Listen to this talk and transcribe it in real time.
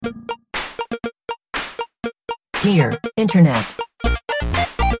Dear Internet.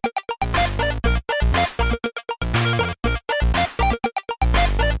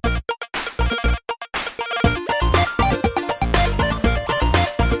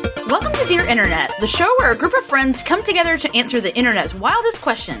 Welcome to Dear Internet, the show where a group of friends come together to answer the internet's wildest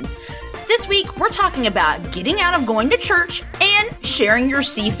questions. This week, we're talking about getting out of going to church and sharing your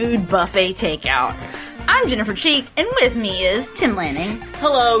seafood buffet takeout. I'm Jennifer Cheek, and with me is Tim Lanning.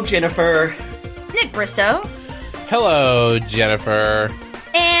 Hello, Jennifer. Nick Bristow. Hello, Jennifer.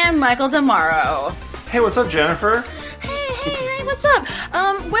 And Michael Damaro. Hey, what's up, Jennifer? Hey, what's up?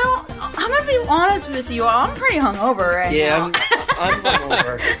 Well, I'm gonna be honest with you. I'm pretty hungover right now. I'm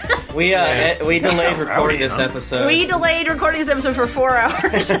hungover. We delayed recording this episode. We delayed recording this episode for 4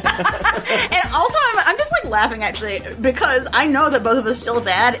 hours. And also, I'm just like laughing actually because I know that both of us still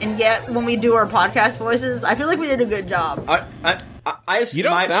bad, and yet when we do our podcast voices, I feel like we did a good job. You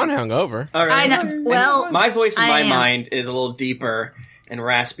don't sound hungover. All right. I know. Well, my voice in my am. mind is a little deeper and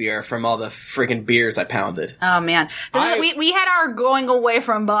raspier from all the freaking beers I pounded. Oh man, we had our going away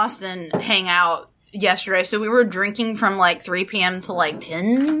from Boston hangout yesterday, so we were drinking from like 3 p.m. to like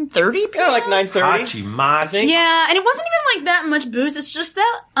 10:30 p.m. Yeah, like 9:30. I think. Yeah, and it wasn't even like that much booze. It's just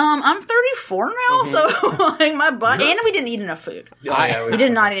that I'm 34 now, so like my butt, and we didn't eat enough food. We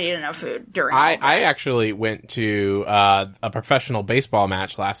did not eat enough food during. I actually went to a professional baseball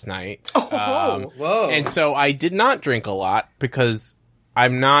match last night. Whoa! And so I did not drink a lot because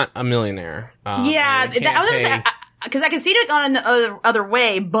I'm not a millionaire. Yeah, that was because I can see it going the other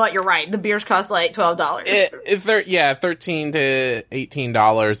way, but you're right. The beers cost like $12. If they're $13 to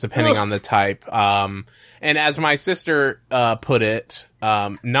 $18 depending on the type. And as my sister put it,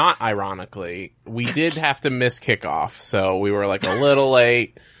 not ironically, we did have to miss kickoff, so we were like a little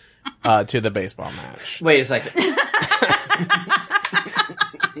late to the baseball match. Wait a second.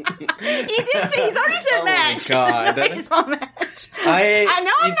 He's already said match. Oh my God. The baseball match. I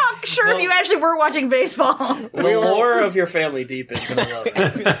know I'm not sure if you actually were watching baseball. The lore of your family deep is gonna love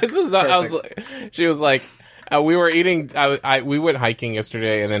it. She was like, we were eating. We went hiking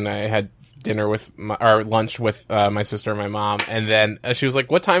yesterday, and then I had dinner with lunch with my sister and my mom, and then she was like,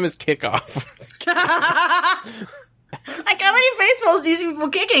 "What time is kickoff?" Like, how many baseballs do you see people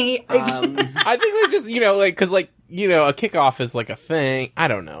kicking? I think they just, because a kickoff is like a thing. I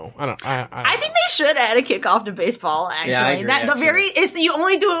don't know. I think they should add a kickoff to baseball. Actually, Yeah, I agree, you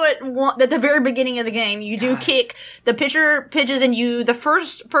only do it at the very beginning of the game. You do kick. The pitcher pitches, and the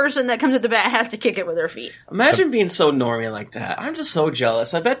first person that comes at the bat has to kick it with their feet. Imagine being so normie like that. I'm just so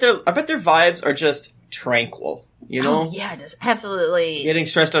jealous. I bet their vibes are just tranquil. You know? Oh, yeah, just absolutely. Getting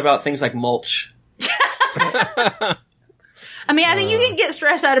stressed out about things like mulch. I mean, I think you can get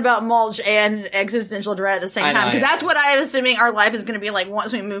stressed out about mulch and existential dread at the same time, because that's what I'm assuming our life is going to be like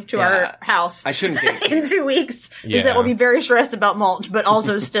once we move to our house. I shouldn't think in 2 weeks. Is that we'll be very stressed about mulch, but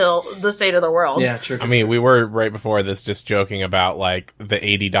also still the state of the world. Yeah, true. I mean, we were right before this just joking about like the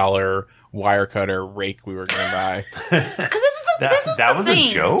 $80 wire cutter rake we were going to buy. Because That was thing. a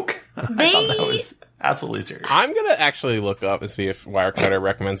joke? I thought that was absolutely serious. I'm going to actually look up and see if Wirecutter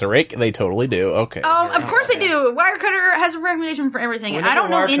recommends a rake. They totally do. Okay. Of course they do. Wirecutter has a recommendation for everything. Whenever I don't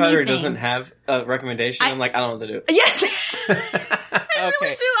know anything. Wirecutter doesn't have a recommendation, I'm like, I don't know what to do. Yes. I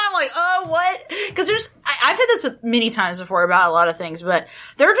really do. I'm like, what? Because I've said this many times before about a lot of things, but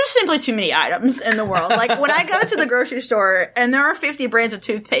there are just simply too many items in the world. Like, when I go to the grocery store and there are 50 brands of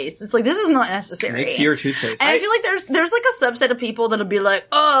toothpaste, it's like, this is not necessary. Make fewer toothpaste. And I feel like there's like a subset of people that'll be like,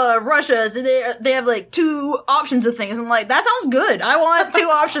 Russia, they have like 2 options of things. I'm like, that sounds good. I want 2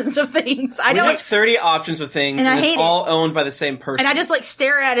 options of things. We have 30 options of things, and it's all owned by the same person. And I just like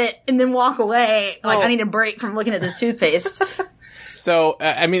stare at it and then walk away. Like, I need a break from looking at this toothpaste. So,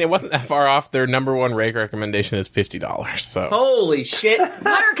 I mean, it wasn't that far off. Their number one rake recommendation is $50. So, holy shit.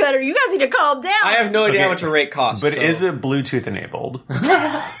 Wirecutter, you guys need to calm down. I have no idea how much a rake costs. But is it Bluetooth enabled?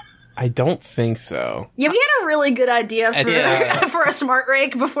 I don't think so. Yeah, we had a really good idea for a smart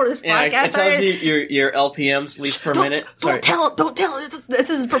rake before this podcast it tells you your LPM, sleeps per minute. Don't tell it. This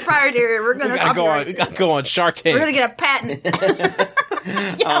is proprietary. We're going to We gotta go on Shark Tank. We're going to get a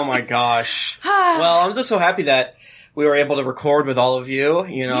patent. Oh my gosh. Well, I'm just so happy that we were able to record with all of you.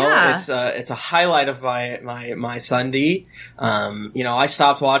 You know, it's a highlight of my Sunday. I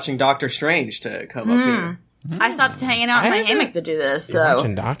stopped watching Doctor Strange to come up here. I stopped hanging out in my hammock to do this. So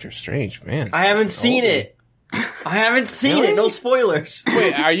watching Doctor Strange, man. I haven't seen it. I haven't seen it. No spoilers.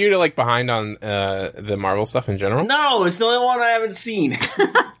 Wait, are you like behind on the Marvel stuff in general? No, it's the only one I haven't seen.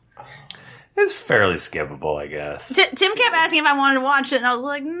 It's fairly skippable, I guess. Tim kept asking if I wanted to watch it, and I was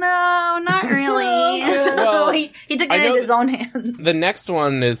like, no, not really. So Well, he took it into his own hands. The next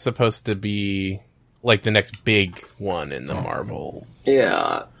one is supposed to be like the next big one in the Marvel.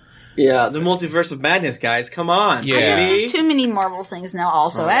 Yeah. Yeah, the multiverse of madness, guys. Come on. Yeah. There's too many Marvel things now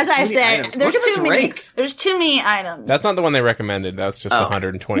also. As I said, there's there's too many items. That's not the one they recommended. That's just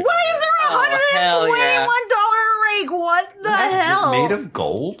 $120. Why is there $121 rake? What the hell? Is it made of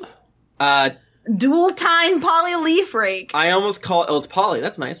gold? Dual tine poly leaf rake. I almost call it, it's poly.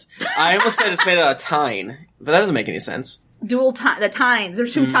 That's nice. I almost said it's made out of tine, but that doesn't make any sense. Dual tine, the tines.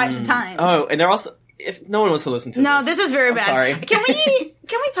 There's two types of tines. Oh, and they're also, if no one wants to listen to No, this is very bad. Sorry. Can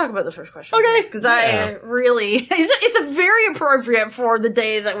we talk about the first question? Okay. Because I really, it's a very appropriate for the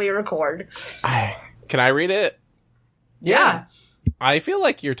day that we record. Can I read it? Yeah. I feel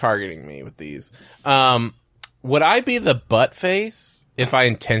like you're targeting me with these. Would I be the butt face if I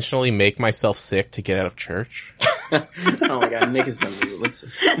intentionally make myself sick to get out of church? Oh my god, Nick is done with you. Let's...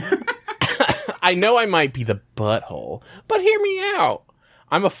 I know I might be the butthole, but hear me out.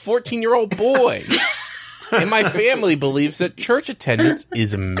 I'm a 14-year-old boy, and my family believes that church attendance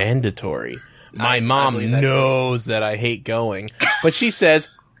is mandatory. My mom knows that I hate going, but she says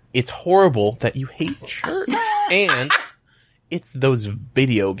it's horrible that you hate church, and it's those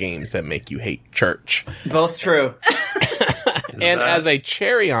video games that make you hate church. Both true. And as a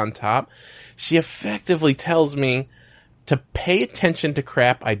cherry on top, she effectively tells me to pay attention to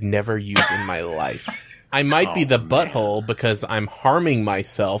crap I'd never use in my life. I might be the butthole because I'm harming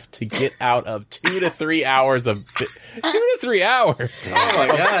myself to get out of 2 to 3 hours of 2 to 3 hours. Oh my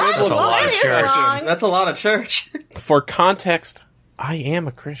god, That's a lot of church. That's a lot of church. For context, I am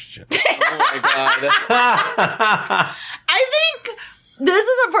a Christian. Oh my god. I think this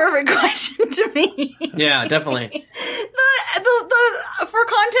is a perfect question to me. Yeah, definitely. For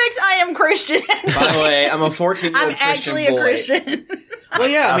context, I am Christian. By the way, I'm a 14-year-old I'm Christian actually boy. a Christian. Well,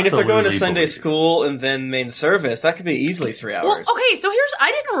 yeah, I mean, if they're going to Absolutely Sunday believe. school and then main service, that could be easily 3 hours. Well, okay, so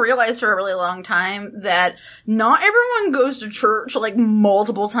I didn't realize for a really long time that not everyone goes to church like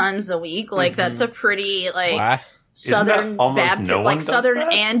multiple times a week. Like that's a pretty What? Southern Isn't that almost Baptist, no one like does Southern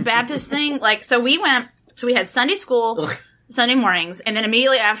that? and Baptist thing. Like, so we had Sunday school, Sunday mornings, and then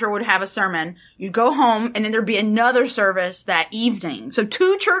immediately after would have a sermon. You'd go home, and then there'd be another service that evening. So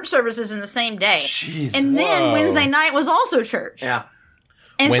 2 church services in the same day. Jeez. And then Whoa. Wednesday night was also church. Yeah.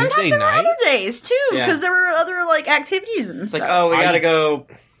 And Wednesday sometimes there night? were other days too, Yeah. because there were other like activities and It's stuff. like, oh, we gotta go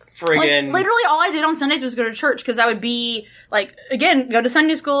friggin'... Like, literally all I did on Sundays was go to church, because I would be, like, again, go to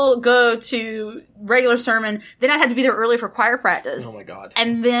Sunday school, go to regular sermon, then I'd have to be there early for choir practice. Oh my god.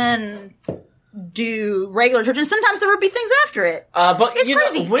 And then do regular church, and sometimes there would be things after it. But It's you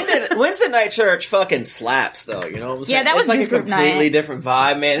crazy. know, Wednesday night church fucking slaps, though. You know what I'm saying? Yeah, that was it's like a youth group completely night. different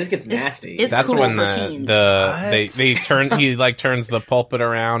vibe, man. It gets nasty. it's That's cool when for teens. they turn he like turns the pulpit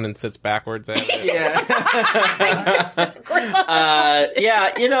around and sits backwards at it. yeah.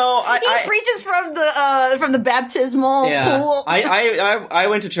 Yeah, you know, He preaches from the baptismal pool. I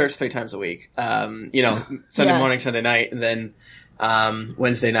went to church 3 times a week. You know, Sunday morning, Sunday night, and then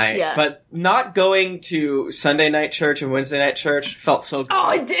Wednesday night. Yeah. But not going to Sunday night church and Wednesday night church felt so good.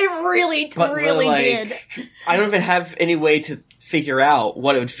 Oh, it really But really like, did. I don't even have any way to figure out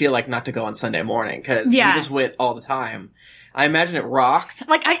what it would feel like not to go on Sunday morning, because we Yeah. just went all the time. I imagine it rocked.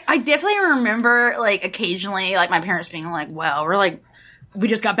 Like, I definitely remember, like, occasionally, like, my parents being like, well, we're like, we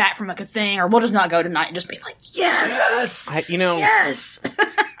just got back from like a thing, or we'll just not go tonight, and just be like, yes! Yes!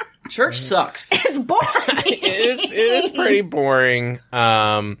 Church sucks. It's boring! it is pretty boring.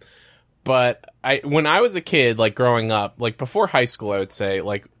 But when I was a kid, like growing up, like before high school, I would say,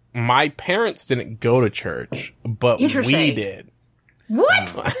 like, my parents didn't go to church, but we Interesting. did.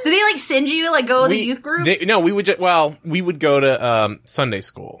 What? Did they, like, send you, like, go to the youth group? We would go to Sunday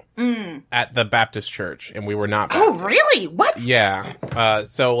school at the Baptist church, and we were not Baptist. Oh, really? What? Yeah.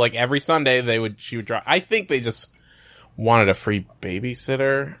 So, like, every Sunday, she would drive. I think they just wanted a free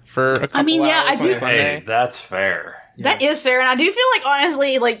babysitter for a couple I mean, yeah, hours I do- on Sunday. Hey, that's fair. That is fair, and I do feel like,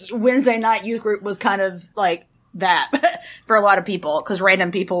 honestly, like, Wednesday night youth group was kind of, like, that for a lot of people, because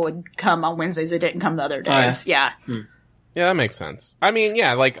random people would come on Wednesdays that didn't come the other days. Yeah. Yeah, that makes sense. I mean,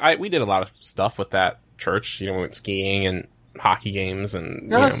 yeah, like, we did a lot of stuff with that church. You know, we went skiing and hockey games and,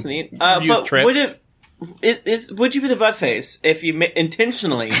 No, that's neat. youth But trips. would you be the butt face if you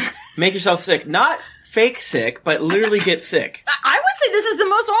intentionally make yourself sick? Not fake sick, but literally get sick. I would say this is the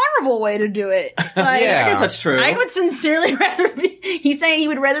most honorable way to do it. Like, Yeah. I guess that's true. I would sincerely rather be, he's saying he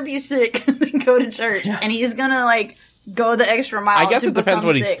would rather be sick than go to church. And he's gonna, like, go the extra mile. I guess to it depends become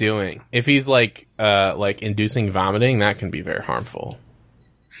what he's sick. doing. If he's like inducing vomiting, that can be very harmful.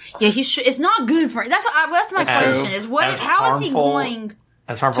 Yeah, he should. It's not good for. That's my question. Is what? As How is he harmful- going?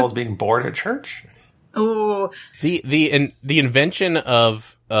 As harmful as being bored at church? Ooh, The invention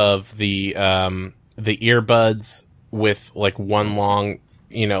of the the earbuds with like one long,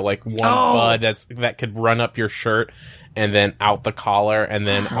 like one bud that could run up your shirt and then out the collar and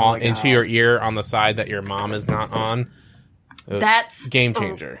then into your ear on the side that your mom is not on. That's game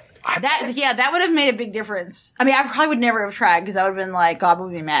changer. That would have made a big difference. I mean, I probably would never have tried because I would have been like, God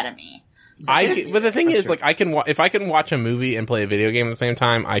would be mad at me. But the thing is, like, if I can watch a movie and play a video game at the same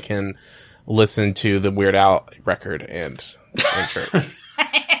time, I can listen to the Weird Al record and church.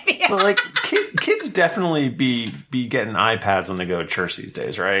 Well, like kids definitely be getting iPads when they go to church these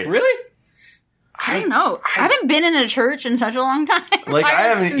days, right? Really? I don't know. I haven't been in a church in such a long time. Like I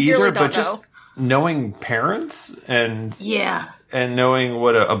haven't either, but just knowing parents and knowing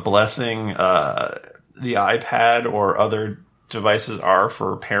what a blessing the iPad or other devices are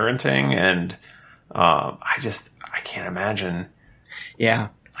for parenting, and I can't imagine. Yeah,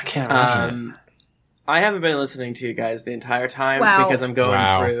 I can't imagine it. I haven't been listening to you guys the entire time because I'm going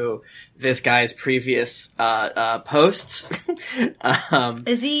through this guy's previous posts.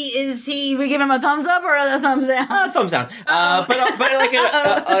 Is he? We give him a thumbs up or a thumbs down? Thumbs down. But like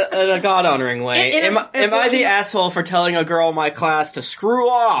in a God honoring way. Am I the asshole for telling a girl in my class to screw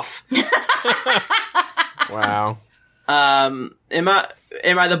off? Wow. Am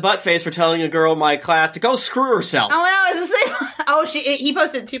I the butt face for telling a girl in my class to go screw herself? Oh no, it's the same. Oh, he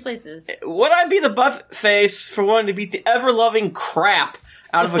posted 2 places. Would I be the butt face for wanting to beat the ever-loving crap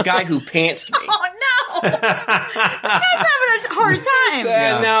out of a guy who pantsed me? Oh no! This guy's having a hard time.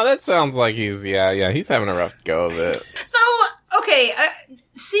 No, that sounds like he's having a rough go of it. So, okay,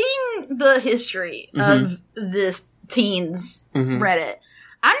 seeing the history of this teens Reddit,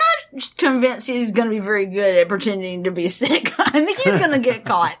 I'm not just convinced he's going to be very good at pretending to be sick. I think he's going to get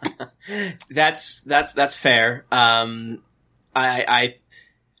caught. That's fair.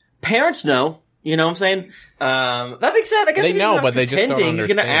 Parents know. You know what I'm saying? That being said, I guess they if he's know, not but they just don't pretending, he's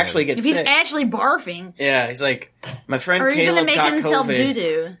going to understand. actually get if sick. He's actually barfing. Yeah, he's like, my friend or he's Caleb make got himself COVID,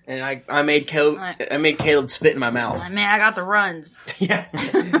 doo-doo. and I made Caleb spit in my mouth. Like, man, I got the runs. Yeah,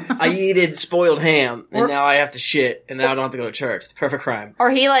 I eated spoiled ham, and now I have to shit, and now I don't have to go to church. The perfect crime. Or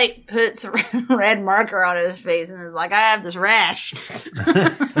he like puts a red marker on his face and is like, I have this rash.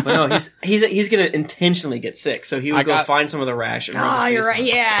 Well, no, he's going to intentionally get sick, so he would go find some of the rash. And rub his face you're right. on.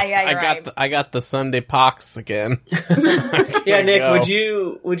 Yeah, I got the Sunday pox again. Yeah, Nick,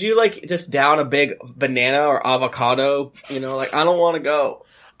 would you like just down a big banana or avocado? You know, like, I don't want to go.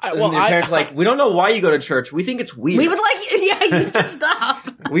 Your parents like, we don't know why you go to church. We think it's weird. We would you should stop.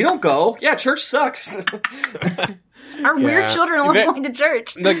 We don't go. Yeah, church sucks. Our weird children love going to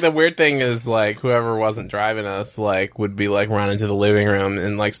church. Like, the weird thing is, like, whoever wasn't driving us, like, would be, like, run into the living room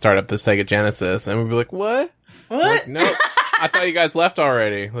and, like, start up the Sega Genesis, and we'd be like, what? What? Like, no, I thought you guys left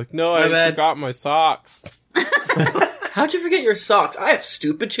already. Like, no, I forgot my socks. How'd you forget your socks? I have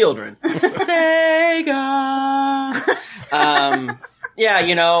stupid children. Sega.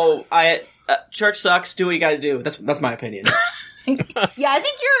 Yeah, church sucks. Do what you got to do. That's my opinion. Yeah, I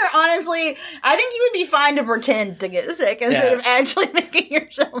think you would be fine to pretend to get sick instead of actually making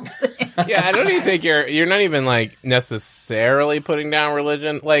yourself sick. Yeah, I don't even think you're not even, like, necessarily putting down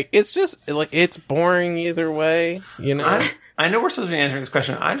religion. Like, it's just, like, it's boring either way, you know? I know we're supposed to be answering this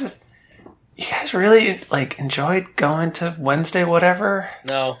question. You guys really, like, enjoyed going to Wednesday whatever?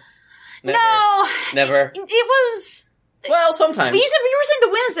 No. Never. It was... Well, sometimes. You were saying the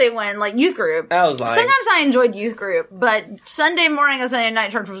Wednesday one, like youth group. I was lying. Sometimes I enjoyed youth group, but Sunday morning and Sunday night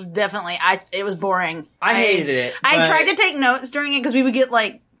church was definitely, it was boring. I hated it. I tried to take notes during it because we would get,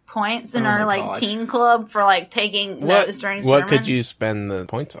 like, points in our, like, teen club for, like, taking notes during sermon. What could you spend the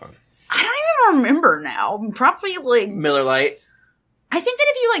points on? I don't even remember now. Probably, like... Miller Lite. I think that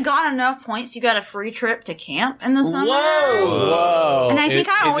if you, like, got enough points, you got a free trip to camp in the summer. Whoa! And I think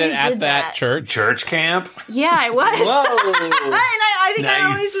I always did that. Is it at that church? Church camp? Yeah, it was. Whoa! And I think I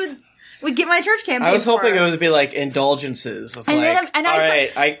always would get my church camp. I was hoping it was be like indulgences of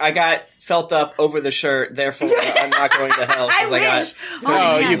I got felt up over the shirt, therefore I'm not going to hell because I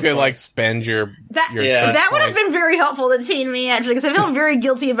got. You could like spend your that would have been very helpful to teen me actually because I felt very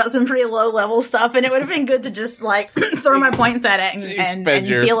guilty about some pretty low level stuff, and it would have been good to just like throw my points at it and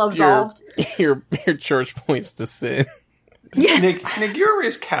feel absolved. Your church points to sin. Yeah. Nick, you were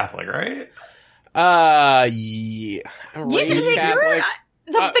raised Catholic, right? Yeah. Raised Catholic.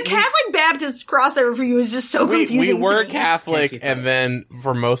 The Catholic Baptist crossover for you is just so confusing. We were Catholic, and then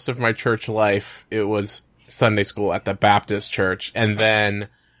for most of my church life, it was Sunday school at the Baptist church. And then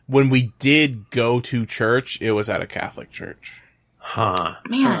when we did go to church, it was at a Catholic church. Huh.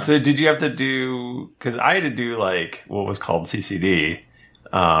 Man. So did you have to do, because I had to do like what was called CCD,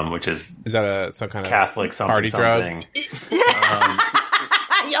 which is that some kind Catholic of party something.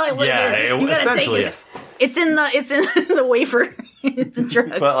 Yeah, essentially, yes. It's in the wafer. It's a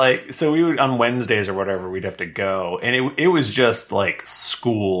drug. But like, so we would on Wednesdays or whatever, we'd have to go, and it was just like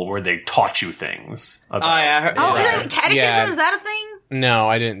school where they taught you things. Is that catechism? Yeah. Is that a thing? No,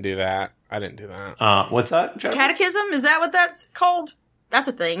 I didn't do that. What's that, Jeff? Catechism? Is that what that's called? That's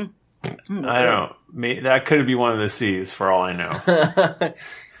a thing. I don't know. That could be one of the C's for all I know.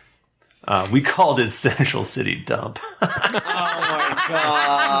 We called it Central City Dump. Oh my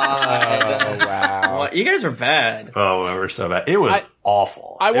god! Oh wow! You guys are bad. Oh, we were so bad. It was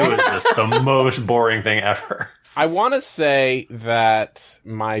awful. It was just the most boring thing ever. I want to say that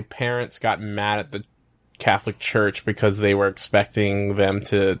my parents got mad at the Catholic Church because they were expecting them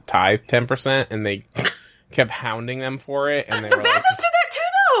to tithe 10%, and they kept hounding them for it. And the Baptists do that too,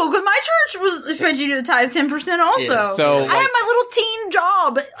 though. Because my church was expecting you to tithe 10% also. Yeah, so I had my little teen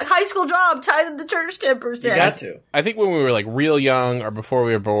job, high school job, tithe the church 10%. You got to. I think when we were like real young or before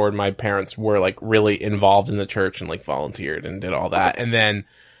we were bored, my parents were like really involved in the church and like volunteered and did all that. And then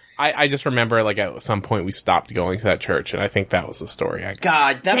I just remember like at some point we stopped going to that church, and I think that was the story.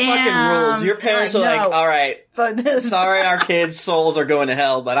 God, that fucking rules. Your parents are like, all right, sorry our kids' souls are going to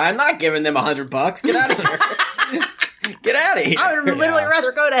hell, but I'm not giving them $100. Get out of here. Get out of here. I would literally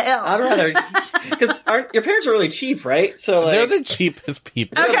rather go to hell. I'd rather, because your parents are really cheap, right? So like, they're the cheapest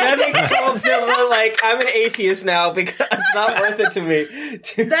people. So that makes me feel like I'm an atheist now because it's not worth it to me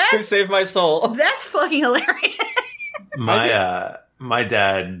to save my soul. That's fucking hilarious. My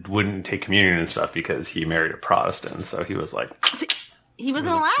dad wouldn't take communion and stuff because he married a Protestant, so he was like... He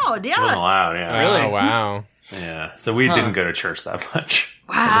wasn't allowed, yeah. He wasn't allowed, yeah. Really? Oh, wow. Yeah, so we didn't go to church that much.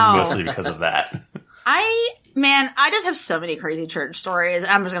 Wow. Mostly because of that. I just have so many crazy church stories.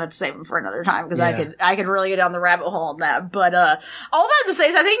 I'm just going to have to save them for another time because I could really go down the rabbit hole on that. But all that to say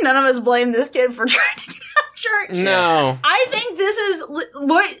is I think none of us blame this kid for trying to get out of church. No. I think this is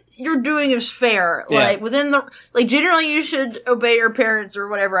what you're doing is fair. Yeah. Like within the generally you should obey your parents or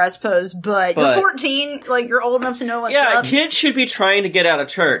whatever, I suppose. But you're 14, like you're old enough to know what's up. Kids should be trying to get out of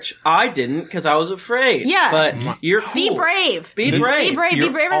church. I didn't because I was afraid. Yeah, but you're cool. Be brave. Be brave. Be brave. Be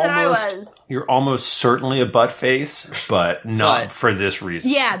braver than I was. You're almost certainly a butt face, but not for this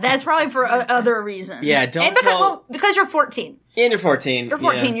reason. Yeah, that's probably for other reasons. Yeah, because you're 14. And you're 14. You're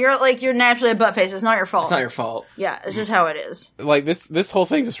 14. Yeah. You're naturally a butt face. It's not your fault. It's not your fault. Yeah, it's just how it is. Like this whole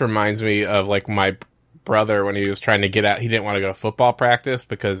thing just reminds me of like my brother when he was trying to get out. He didn't want to go to football practice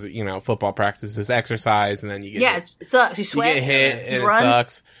because football practice is exercise, and then you get it sucks. You sweat. You get hit and it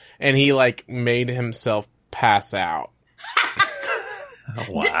sucks. And he like made himself pass out.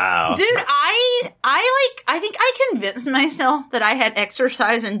 Wow. Dude, I think I convinced myself that I had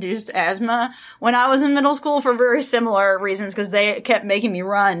exercise-induced asthma when I was in middle school for very similar reasons, because they kept making me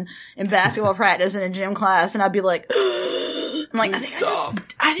run in basketball practice in a gym class, and I'd be like, I'm like, I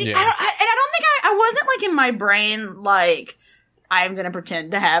wasn't like in my brain, like, I'm gonna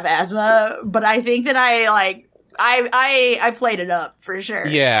pretend to have asthma, but I think that I played it up for sure.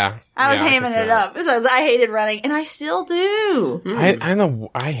 Yeah. I was hamming it up because I hated running, and I still do. I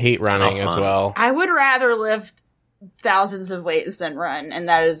know. I hate running as well. I would rather lift thousands of weights than run, and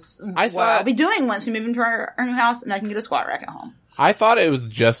that is what I'll be doing once we move into our new house and I can get a squat rack at home. I thought it was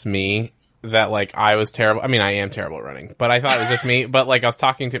just me that like I was terrible. I mean, I am terrible at running, but I thought it was just me. But like I was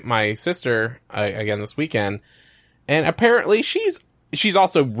talking to my sister again this weekend, and apparently she's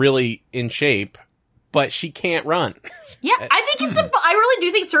also really in shape. But she can't run. Yeah, I think I really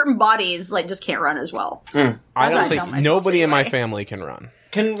do think certain bodies like just can't run as well. I don't think nobody in my family can run.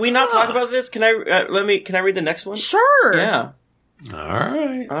 Can we not talk about this? Can I read the next one? Sure. Yeah.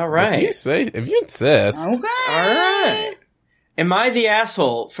 All right. If you insist. Okay. All right. Am I the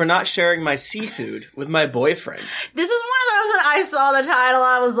asshole for not sharing my seafood with my boyfriend? This is one of those when I saw the title,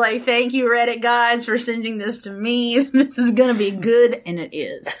 I was like, thank you, Reddit guys, for sending this to me. This is gonna be good, and it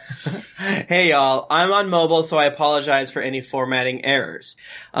is. Hey, y'all. I'm on mobile, so I apologize for any formatting errors.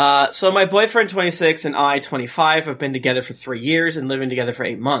 So my boyfriend, 26, and I, 25, have been together for 3 years and living together for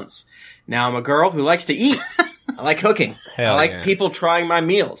 8 months. Now I'm a girl who likes to eat. I like cooking. I like people trying my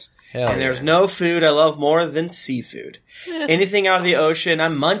meals. There's no food I love more than seafood. Anything out of the ocean,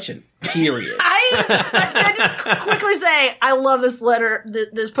 I'm munching. Period. I just quickly say, I love this letter,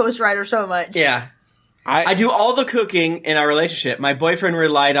 this post writer so much. Yeah. I do all the cooking in our relationship. My boyfriend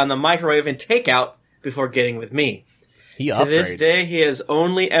relied on the microwave and takeout before getting with me. To this day, he has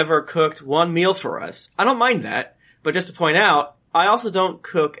only ever cooked one meal for us. I don't mind that, but just to point out, I also don't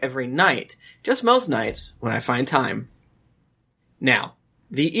cook every night. Just most nights when I find time. Now,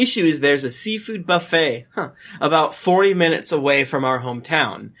 the issue is there's a seafood buffet, about 40 minutes away from our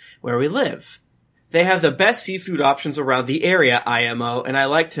hometown, where we live. They have the best seafood options around the area, IMO, and I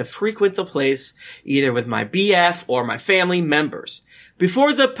like to frequent the place either with my BF or my family members.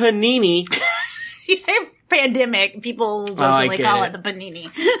 Before the panini... You say pandemic, people don't really call it the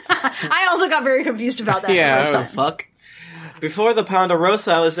panini. I also got very confused about that. Yeah, what the fuck? Before the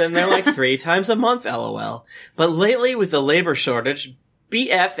Ponderosa, I was in there like 3 times a month, LOL. But lately, with the labor shortage,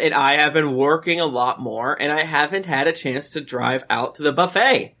 BF and I have been working a lot more, and I haven't had a chance to drive out to the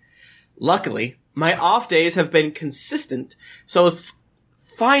buffet. Luckily, my off days have been consistent, so I was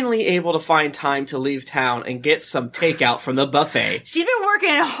finally able to find time to leave town and get some takeout from the buffet. She's been working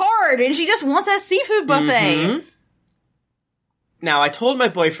hard, and she just wants that seafood buffet. Mm-hmm. Now, I told my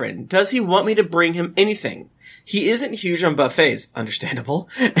boyfriend, does he want me to bring him anything? He isn't huge on buffets, understandable,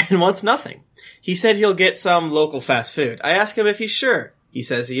 and wants nothing. He said he'll get some local fast food. I asked him if he's sure. He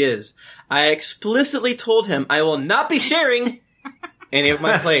says he is. I explicitly told him I will not be sharing any of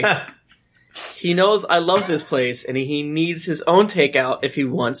my plate. He knows I love this place, and he needs his own takeout if he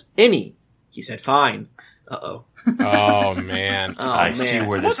wants any. He said fine. Uh-oh. Oh, man. I see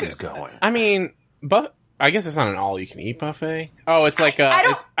where this is going. I mean, but I guess it's not an all-you-can-eat buffet. Oh, it's like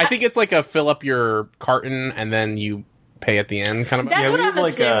I think it's like a fill up your carton and then you pay at the end kind of. That's what I'm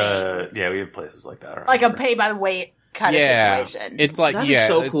assuming. We have places like that. Like a pay by the weight kind of situation. It's like That'd be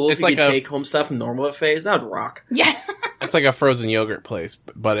so cool it's if you could take home stuff from normal buffets. That would rock. Yeah. It's like a frozen yogurt place,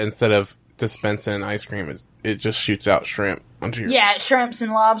 but instead of dispensing ice cream, it just shoots out shrimp onto your... Yeah, shrimps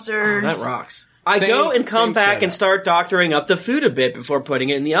and lobsters. Oh, that rocks. I go and come back and start doctoring up the food a bit before putting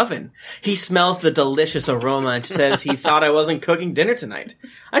it in the oven. He smells the delicious aroma and says he thought I wasn't cooking dinner tonight.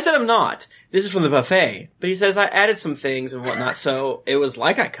 I said I'm not. This is from the buffet. But he says I added some things and whatnot, so it was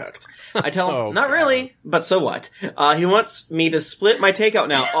like I cooked. I tell him, not really, but so what? He wants me to split my takeout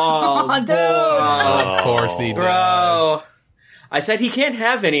now. Oh, boy. Of course he does. I said he can't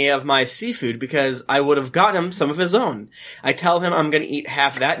have any of my seafood because I would have gotten him some of his own. I tell him I'm going to eat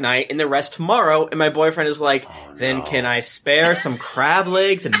half that night and the rest tomorrow, and my boyfriend is like, then can I spare some crab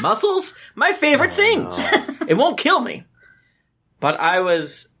legs and mussels? My favorite things. It won't kill me. But I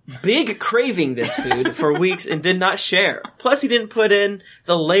was big craving this food for weeks and did not share. Plus he didn't put in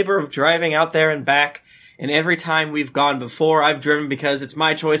the labor of driving out there and back, and every time we've gone before, I've driven because it's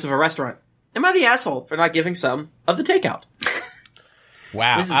my choice of a restaurant. Am I the asshole for not giving some of the takeout?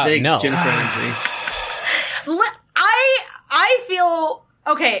 Wow. This is big no. Jennifer energy. I feel...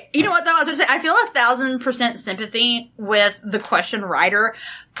 Okay, you know what though? I was going to say, I feel 1,000% sympathy with the question writer,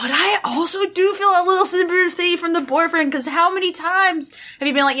 but I also do feel a little sympathy from the boyfriend, because how many times have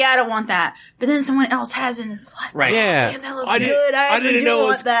you been like, yeah, I don't want that, but then someone else has it, and it's like, right. Yeah, damn, that looks good. I didn't know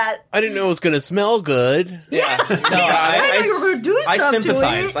want that. I didn't know it was going to smell good. Yeah. No,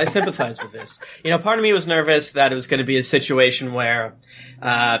 I sympathize with this. You know, part of me was nervous that it was going to be a situation where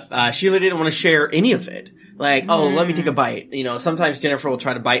Sheila didn't want to share any of it. Like, let me take a bite. You know, sometimes Jennifer will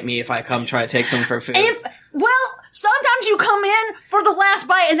try to bite me if I come try to take some for food. Sometimes you come in for the last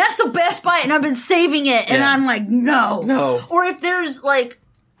bite, and that's the best bite, and I've been saving it, and I'm like, no. Or if there's, like,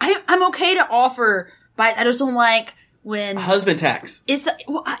 I'm okay to offer bites. I just don't like when... Husband tax.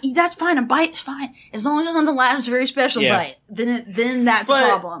 That's fine. A bite's fine. As long as it's not the last very special bite. Then that's a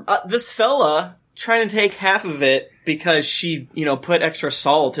problem. This fella trying to take half of it because she, put extra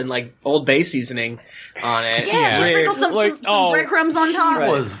salt and, like, Old Bay seasoning on it. Yeah, she sprinkled some breadcrumbs on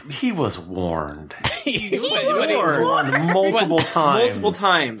top. He was warned. He was warned multiple times. Multiple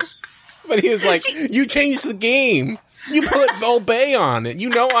times. But he was like, you changed the game. You put Old Bay on it. You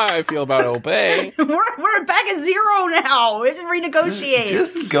know how I feel about Old Bay. We're back at zero now. We have to renegotiate.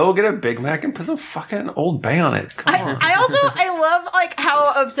 Just go get a Big Mac and put some fucking Old Bay on it. Come on. I love, like,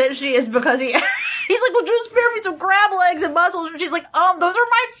 how upset she is because he's like, well, just spare me some crab legs and mussels. And she's like, those are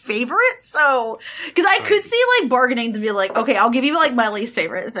my favorites. So, because I could see, like, bargaining to be like, okay, I'll give you, like, my least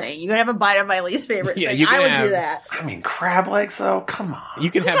favorite thing. You can have a bite of my least favorite thing. I would do that. I mean, crab legs, though? Come on.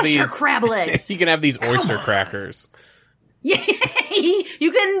 You can have these crab legs. You can have these oyster crackers. Yeah,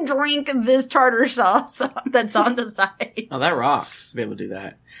 you can drink this tartar sauce that's on the side. Oh, that rocks to be able to do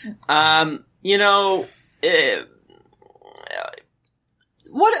that.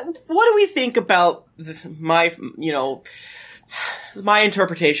 What do we think about my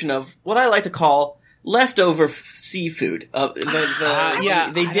interpretation of what I like to call leftover seafood?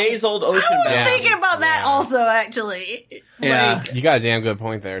 The days-old ocean. I was thinking about that also, actually. Yeah. You got a damn good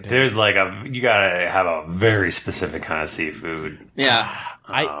point there, Tim. There's you gotta have a very specific kind of seafood. Yeah.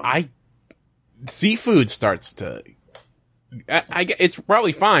 Seafood starts to... it's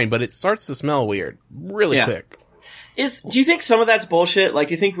probably fine, but it starts to smell weird really quick. Do you think some of that's bullshit? Like,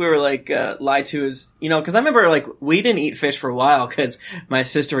 do you think we were like lied to? As you know, because I remember like we didn't eat fish for a while because my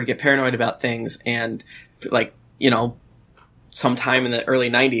sister would get paranoid about things, and like sometime in the early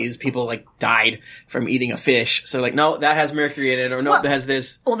 90s, people like died from eating a fish. So like, no, that has mercury in it, or no, that has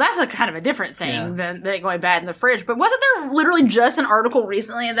this. Well, that's a kind of a different thing than going bad in the fridge. But wasn't there literally just an article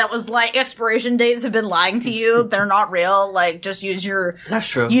recently that was like, expiration dates have been lying to you? They're not real. Like, just use your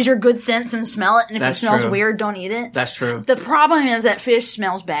good sense and smell it. And if it smells weird, don't eat it. That's true. The problem is that fish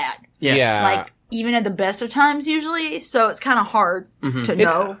smells bad. Yes. Yeah. Like, even at the best of times usually. So it's kind of hard to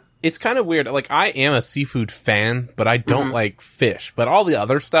know. It's kind of weird. Like, I am a seafood fan, but I don't like fish. But all the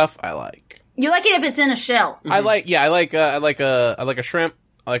other stuff, I like. You like it if it's in a shell. I like a shrimp.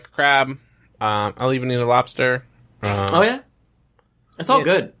 I like a crab. I'll even eat a lobster. Oh yeah, it's all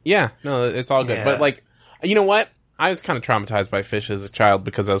good. Yeah, no, it's all good. Yeah. But like, you know what? I was kind of traumatized by fish as a child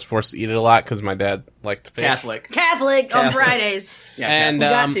because I was forced to eat it a lot because my dad liked fish. Catholic on Fridays. Yeah, and we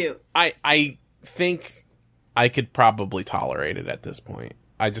got to. I think I could probably tolerate it at this point.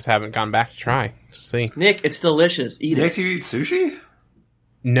 I just haven't gone back to try. Just see. Nick, it's delicious. Eat it. Nick, do you eat sushi?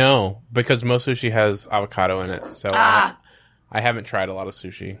 No, because most sushi has avocado in it, so I haven't tried a lot of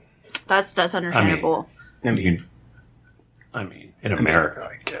sushi. That's understandable. I mean, in America,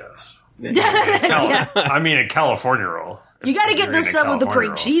 I guess. I mean, a California roll. You gotta get this stuff with the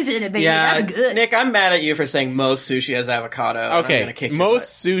cream cheese in it, baby. Yeah, that's good. Nick, I'm mad at you for saying most sushi has avocado. Okay,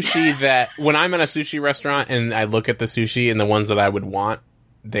 most sushi that, when I'm in a sushi restaurant and I look at the sushi and the ones that I would want,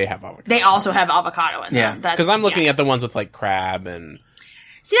 they have avocado. They also have avocado in them. Yeah. Because I'm looking at the ones with like crab and...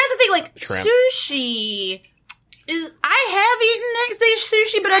 See, that's the thing, like, shrimp. Sushi is... I have eaten next day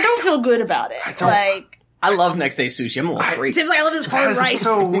sushi, but I don't feel good about it. I love next day sushi. I'm a little freak. It seems like I love this hard rice. That's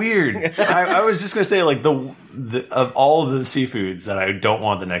so weird. I was just going to say, like, the of all of the seafoods that I don't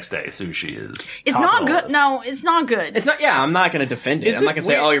want the next day, sushi is... It's not good. No, it's not good. It's not... Yeah, I'm not going to defend it. I'm not going to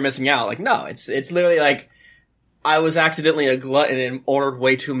say, oh, you're missing out. Like, no, it's literally like... I was accidentally a glutton and ordered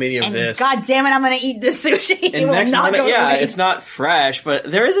way too many of this. God damn it, I'm going to eat this sushi. And next morning, it's not fresh, but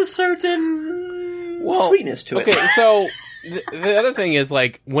there is a certain sweetness to it. Okay, so the other thing is,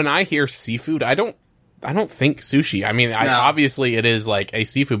 like, when I hear seafood, I don't think sushi. I mean, obviously it is like a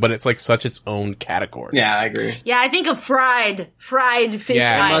seafood, but it's like such its own category. Yeah, I agree. Yeah, I think of fried fish.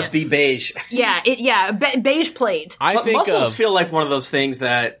 Yeah, it must be beige. Yeah, beige plate. But mussels feel like one of those things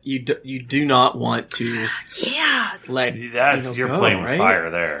that you do not want to. Yeah, you're playing with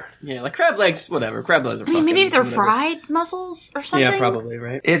fire there. Yeah, like crab legs, whatever. Crab legs are. I mean, maybe if they're fried mussels or something. Yeah, probably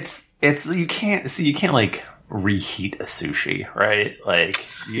right. It's you can't like reheat a sushi, right? Like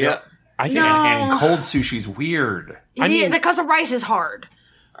I think and cold sushi's weird. I mean, because the rice is hard.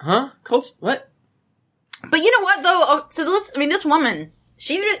 Huh? What? But you know what, though? This woman, it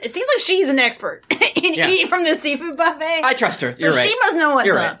seems like she's an expert in eating from this seafood buffet. I trust her. You're right. She must know what's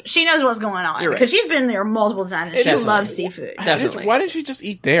You're up. Right. She knows what's going on. You're right. Because she's been there multiple times. And she loves seafood. Definitely. Why didn't you just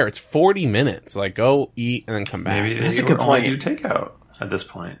eat there? It's 40 minutes. Like, go eat and then come back. Maybe that's a good point. Do takeout at this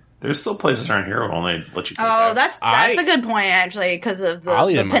point. There's still places around here who only let you take out. out. That's a good point, actually, because of the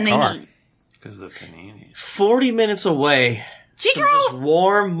panini. Because of the panini. 40 minutes away. She drove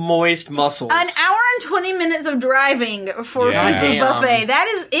warm, moist mussels. An hour and 20 minutes of driving for a seafood buffet.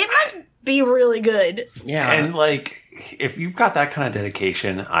 It must be really good. Yeah. And like, if you've got that kind of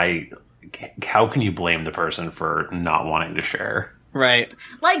dedication, how can you blame the person for not wanting to share? Right.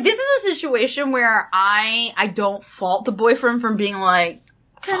 Like, this is a situation where I don't fault the boyfriend from being like,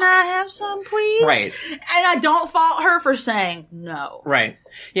 can I have some, please? Right. And I don't fault her for saying no. Right.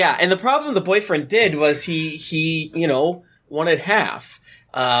 Yeah, and the problem the boyfriend did was he wanted half.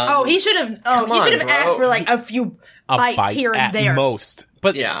 He should have asked for like a few bites here and there. Most.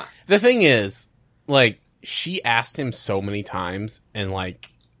 But the thing is, like, she asked him so many times and like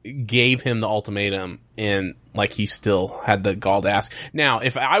gave him the ultimatum, and like he still had the gall to ask. Now,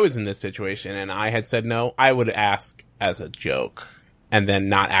 if I was in this situation and I had said no, I would ask as a joke and then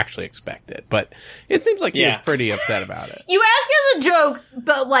not actually expect it. But it seems like he was pretty upset about it. You ask as a joke,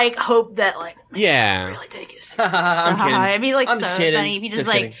 but like hope that like really take it. I'm kidding. It'd be like I'm just kidding. funny if you just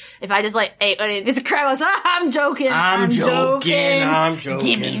like if I just like, hey, it's a crab. I was I'm joking. I'm joking.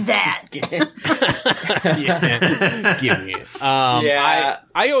 Give me that. Give me it.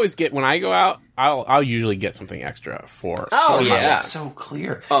 I always get, when I go out, I'll usually get something extra for. That's so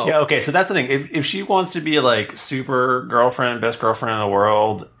clear. Yeah, okay, so that's the thing. If she wants to be like super girlfriend, best girlfriend in the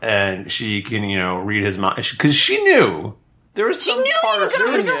world, and she can, read his mind, because she knew there was some part of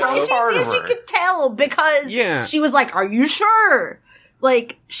her. She could tell because she was like, "Are you sure?"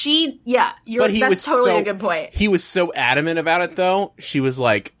 Like that's totally a good point. He was so adamant about it, though. She was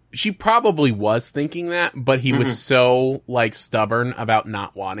like, she probably was thinking that, but he was so like stubborn about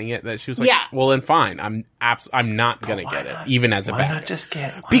not wanting it that she was like, well then fine, I'm not gonna get it, even as a backup.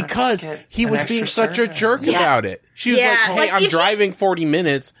 Because he was being such a jerk about it. She was like, hey, I'm driving 40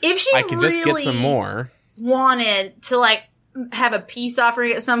 minutes. If she I can just get some more. Wanted to like have a peace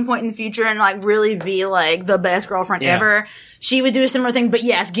offering at some point in the future and like really be like the best girlfriend ever, she would do a similar thing. But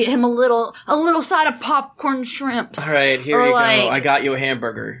yes, get him a little side of popcorn shrimps. All right, here you go. I got you a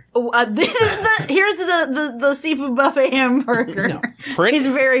hamburger. Here's the seafood buffet hamburger. No, he's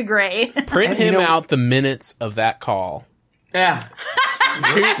very great. Print him out the minutes of that call. Yeah.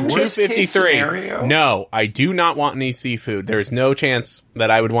 2:53. No, I do not want any seafood. There's no chance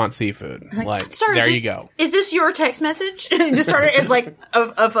that I would want seafood. Like, sir, there you go. Is this your text message? Just started as like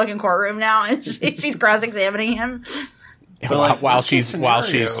a fucking courtroom now, and she's cross-examining him. While she's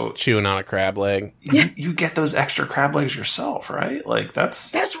chewing on a crab leg. You get those extra crab legs yourself, right? Like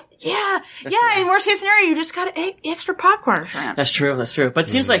that's in worst case scenario, you just got extra popcorn shrimp. That's true. But it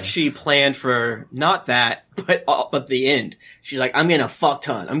seems like she planned for not that, but the end. She's like, I'm getting a fuck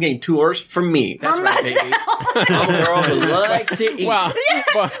ton. I'm getting tours for me. That's for right, baby. I'm a girl who likes to eat. Well,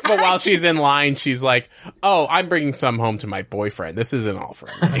 but while she's in line, she's like, oh, I'm bringing some home to my boyfriend. This isn't all for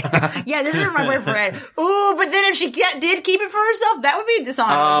me. Yeah, this isn't my boyfriend. Ooh, but then if she did keep it for herself, that would be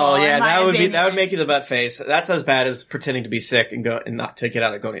dishonorable. Oh yeah, that would make you the butt face. That's as bad as pretending to be sick and not take it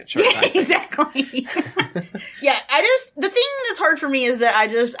out of going to church. Yeah, exactly. Yeah, the thing that's hard for me is that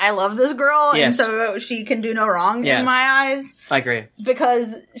I love this girl, and so she can do no wrong in my eyes. I agree.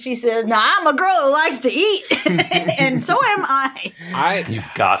 Because she says, I'm a girl who likes to eat, and so am I. You've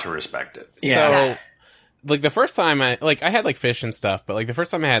got to respect it. Yeah. So, like, the first time I had, like, fish and stuff, but, like, the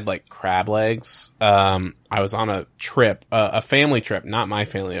first time I had, like, crab legs, I was on a trip, a family trip, not my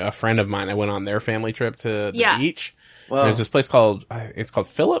family, a friend of mine. I went on their family trip to the beach. There's this place called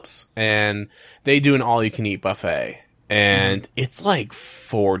Phillips, and they do an all-you-can-eat buffet. And it's like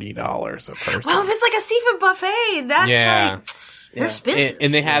 $40 a person. Well, if it's like a seafood buffet, that's like... They're expensive.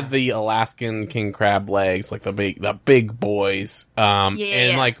 And they had the Alaskan king crab legs, like the big boys.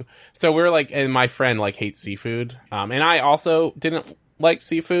 And like, so we were like, and my friend like hates seafood. And I also didn't like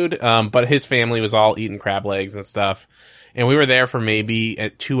seafood. But his family was all eating crab legs and stuff. And we were there for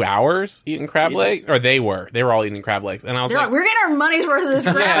maybe 2 hours eating crab legs, or they were all eating crab legs. And I was like, we're getting our money's worth of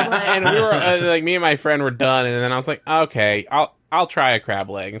this crab leg. And we were like, me and my friend were done. And then I was like, okay, I'll try a crab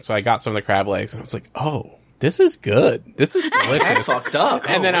leg. And so I got some of the crab legs and I was like, oh, this is good. This is delicious. That's fucked up.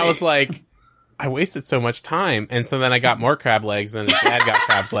 And then I was like, I wasted so much time. And so then I got more crab legs, and his dad got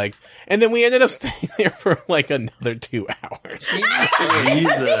crab's legs. And then we ended up staying there for like another 2 hours.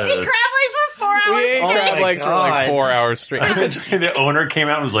 Jesus. Crab legs for 4 hours. We ate crab legs for like 4 hours straight. The owner came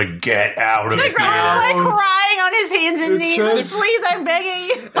out and was like, get out of here. The crab was like crying on his hands and knees. Like, please, I'm begging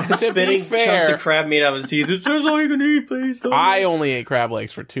you. Spitting chunks of crab meat out of his teeth. It says all you can eat, please. I only ate crab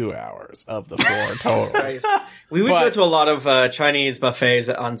legs for 2 hours of the 4 total. Christ. We would go to a lot of Chinese buffets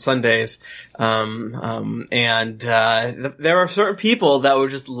on Sundays, and there are certain people that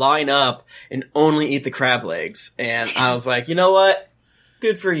would just line up and only eat the crab legs. And I was like, you know what?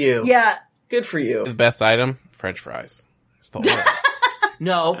 Good for you. Yeah. Good for you. The best item? French fries. It's the order.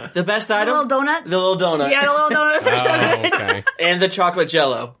 No, the best item? The little donuts? The little donut. Yeah, the little donuts are so good. Okay. And the chocolate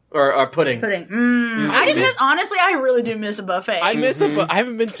jello. Or pudding. I just miss, honestly, I really do miss a buffet. I miss I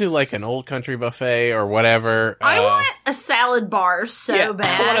haven't been to like an old country buffet or whatever. I want a salad bar so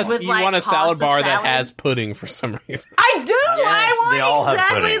bad. You want a salad bar that has pudding for some reason. I do! Yes, I want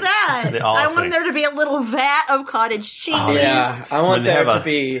exactly that. I want there to be a little vat of cottage cheese. Oh, yeah. I want there to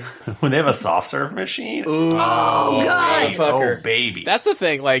be... When they have a soft serve machine. Ooh. Oh, God. Oh, baby. That's the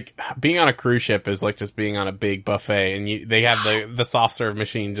thing, like, being on a cruise ship is like just being on a big buffet, and they have the soft serve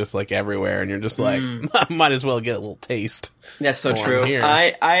machine just like everywhere, and you're just like, might as well get a little taste. That's so true.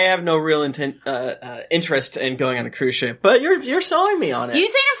 I have no real interest in going on a cruise ship, but you're selling me on it. You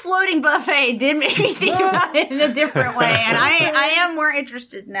saying a floating buffet did make me think about it in a different way, and I am more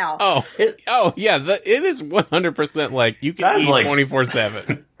interested now. Yeah, it is 100% like you can eat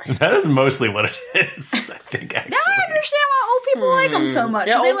 24/7. That is mostly what it is, I think, actually. Now I understand why old people like them so much.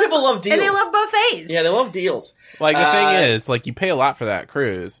 Yeah, old people love deals. And they love buffets. Yeah, they love deals. Like, the thing is, like, you pay a lot for that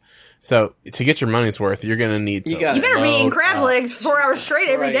cruise. So, to get your money's worth, you're going to need to... You better be eating crab legs for 4 hours straight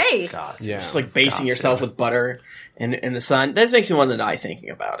every day. God, just, like, basting yourself with butter in the sun. This makes me want to die thinking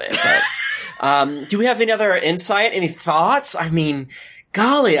about it. But, do we have any other insight? Any thoughts? I mean...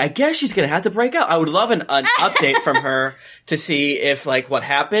 Golly, I guess she's gonna have to break out. I would love an update from her to see if, like, what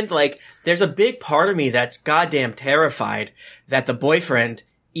happened. Like, there's a big part of me that's goddamn terrified that the boyfriend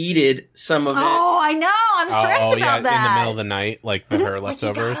eated some of it. Oh, I know. I'm stressed about that. In the middle of the night, like her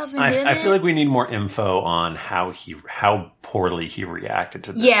leftovers. I feel like we need more info on how poorly he reacted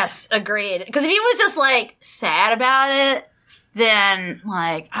to this. Yes, agreed. Because if he was just like sad about it, then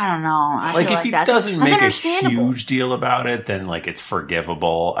like I don't know. I feel if he doesn't make a huge deal about it, then like it's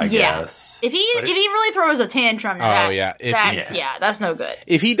forgivable. I guess. If he really throws a tantrum, that's no good.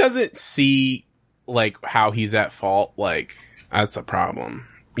 If he doesn't see like how he's at fault, like that's a problem.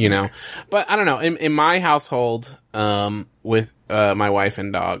 You know, but I don't know. In my household, with my wife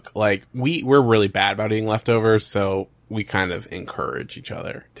and dog, like we're really bad about eating leftovers, so we kind of encourage each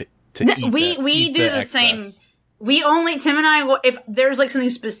other to eat. We do the same. We only Tim and I. If there's like something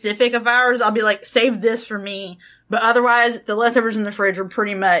specific of ours, I'll be like, save this for me. But otherwise, the leftovers in the fridge are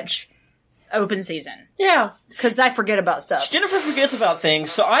pretty much open season. Yeah, because I forget about stuff. Jennifer forgets about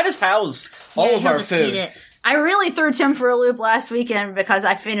things, so I just house all of our food. I really threw Tim for a loop last weekend because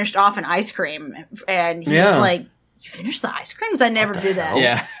I finished off an ice cream, and he was like, "You finished the ice creams? I never do that."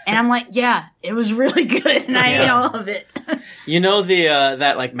 Yeah, and I'm like, "Yeah, it was really good, and I ate all of it." You know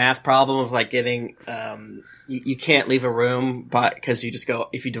that like math problem of like getting you can't leave a room, but because you just go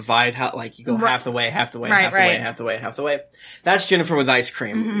if you divide you go half the way, half the way, half the way, half the way, half the way. That's Jennifer with ice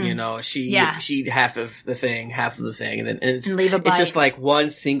cream. Mm-hmm. You know, she'd eat half of the thing, and then it's just like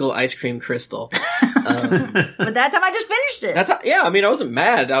one single ice cream crystal. But that time I just finished it. I mean, I wasn't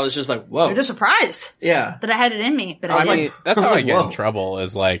mad. I was just like, whoa. You're just surprised. Yeah. That I had it in me. But I mean, that's how I get in trouble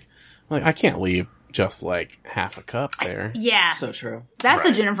is like I can't leave just like half a cup there. Yeah. So true. That's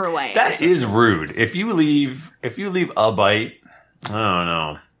the Jennifer way. That is rude. If you leave a bite, I don't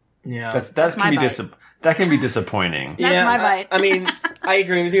know. Yeah. That can be disappointing. That's my bite. I mean, I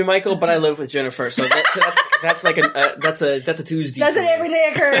agree with you, Michael, but I live with Jennifer, so that's like that's a Tuesday. That's an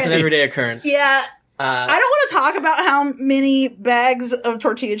everyday occurrence. That's an everyday occurrence. Yeah. I don't want to talk about how many bags of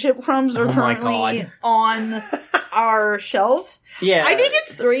tortilla chip crumbs are currently on our shelf. Yeah. I think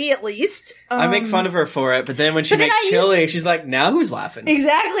it's 3 at least. I make fun of her for it, but then when she makes chili, she's like, now who's laughing?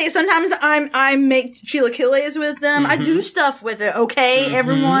 Exactly. Sometimes I make chilaquiles with them. Mm-hmm. I do stuff with it, okay?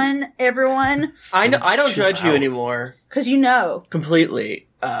 Mm-hmm. Everyone. I don't judge you anymore. Because you know. Completely.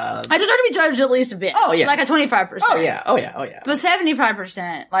 I deserve to be judged at least a bit. Oh, yeah. Like a 25%. Oh, yeah. But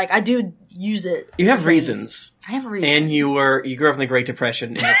 75%, like, I do use it. You have reasons. I have reasons. And you grew up in the Great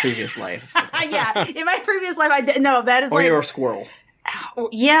Depression in your previous life. Yeah. In my previous life, I did. No, that is or you were a squirrel.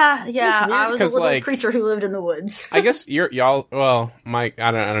 Yeah. I was a little creature who lived in the woods. I guess y'all, well, Mike,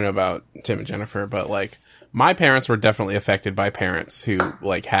 I don't know about Tim and Jennifer, but like, my parents were definitely affected by parents who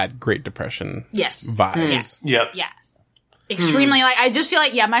like had Great Depression vibes. Yep. Yeah. Extremely, like, I just feel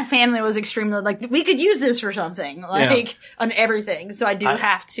like, my family was extremely, like, we could use this for something, like, on everything. So I do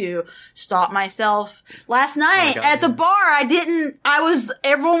have to stop myself. Last night, at the bar,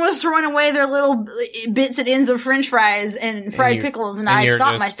 everyone was throwing away their little bits and ends of french fries and fried pickles, and I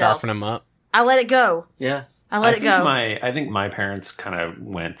stopped myself. Scarfing them up. I let it go. Yeah. I let it go. I think my parents kind of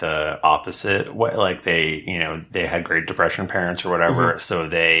went the opposite way. Like, they had Great Depression parents or whatever, so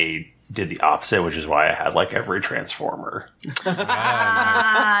they did the opposite, which is why I had like every Transformer. So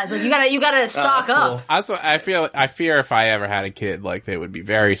you gotta stock up. That's what I fear if I ever had a kid, like they would be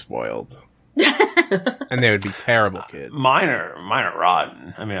very spoiled. And they would be terrible kids. Mine are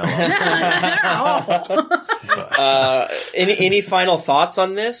rotten. I mean, I love any final thoughts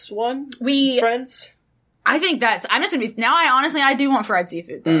on this one, friends? I think I'm just gonna be now. I do want fried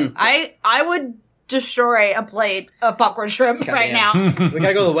seafood though. I would destroy a plate of popcorn shrimp now. We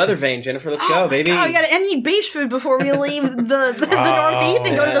gotta go to the weather vane, Jennifer. Let's go, baby. Oh, and eat beach food before we leave the Northeast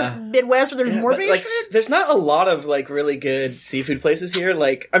and go to the Midwest where there's more beach food. There's not a lot of like really good seafood places here.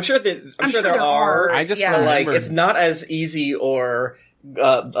 Like I'm sure there are. I just like it's not as easy or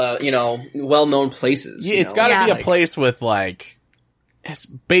well-known places. Yeah, it's got to be a place with like. It's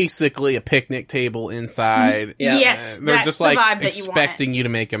basically a picnic table inside. Yeah. Yes, they're just like expecting you to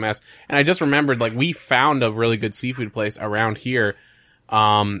make a mess. And I just remembered, like, we found a really good seafood place around here,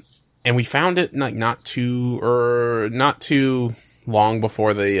 and we found it like not too long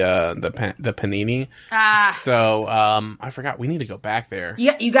before the panini. So I forgot we need to go back there.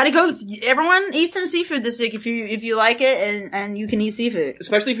 Yeah, you got to go. Everyone eat some seafood this week if you like it, and you can eat seafood,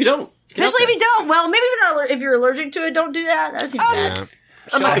 especially if you don't. Especially if you don't. Well, maybe if you're allergic to it, don't do that. That seems bad.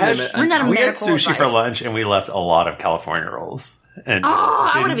 We had sushi for lunch, and we left a lot of California rolls. And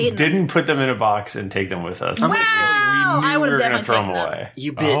I would have eaten them. Didn't put them in a box and take them with us. Wow! We knew we were going to throw them away.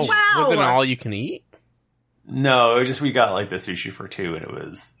 You bitch. Wow! Was it all you can eat? No, it was just we got like the sushi for 2, and it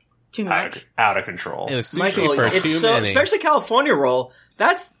was too much, out of control. It was sushi for too many. Especially California roll.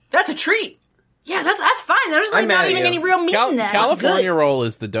 That's a treat. Yeah, that's fine. There's like not even any real meat in that. California roll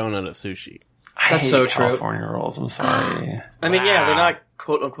is the donut of sushi. That's so true. California rolls. I'm sorry. I mean, yeah, they're not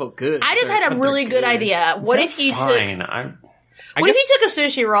quote unquote good. I just had a really good idea. What if you if you took a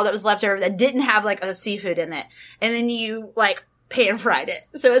sushi roll that was left over that didn't have like a seafood in it, and then you like pan fried it,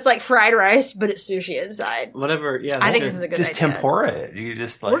 so it's like fried rice, but it's sushi inside. Whatever. Yeah, I think this is a good idea. Just tempura it. You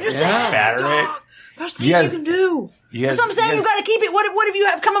just like batter it. There's things you can do. That's what I'm saying. You've got to keep it. What if you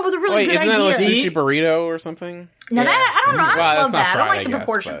have come up with a really good idea? Isn't that a sushi burrito or something? No, I don't know. I love that. I don't like the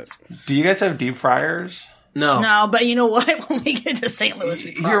proportions. Do you guys have deep fryers? No, but you know what? When we get to St. Louis,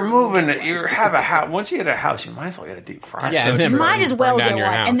 you're moving. You have a house. Once you get a house, you might as well get a deep fryer. Yeah, you might as well get one,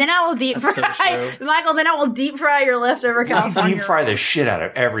 and then I will deep fry, Michael. Then I will deep fry your leftover California. Deep fry the shit out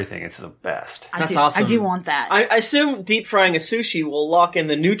of everything. It's the best. That's awesome. I do want that. I assume deep frying a sushi will lock in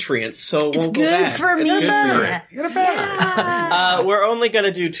the nutrients, so it won't go bad. It's good for me. Get a battery. We're only going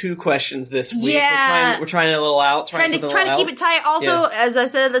to do 2 questions this week. Yeah. We're trying a little out. Trying to keep it tight. Also, as I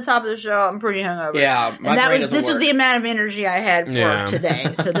said at the top of the show, I'm pretty hungover. Yeah, this was the amount of energy I had for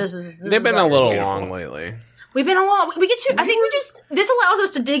today. So they've been a little long lately. We've been a lot. We get to. I think this allows us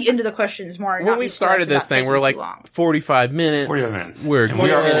to dig into the questions more. When we started this thing, we're like 45 minutes. 45 minutes.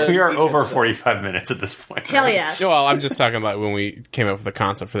 We are over 45 minutes at this point. Hell yeah. Well, I'm just talking about when we came up with the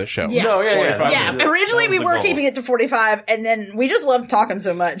concept for the show. Yeah. No, yeah. Originally, we were keeping it to 45, and then we just loved talking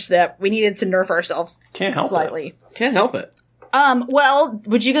so much that we needed to nerf ourselves. Can't help slightly. Can't help it. Well,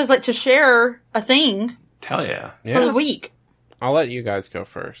 would you guys like to share a thing? Hell yeah. For the week. I'll let you guys go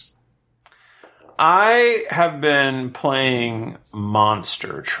first. I have been playing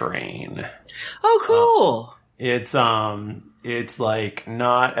Monster Train. Oh, cool. It's like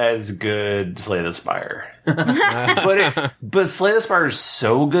not as good Slay the Spire. but Slay the Spire is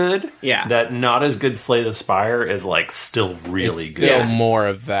so good that not as good Slay the Spire is like still really good. Still more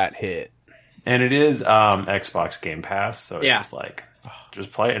of that hit. And it is Xbox Game Pass, so it's just like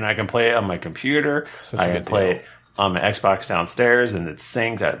just play it, and I can play it on my computer. I can play it on my Xbox downstairs, and it's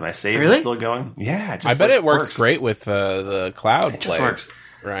synced. My save is still going. Yeah, I bet it works great with the cloud. It just works,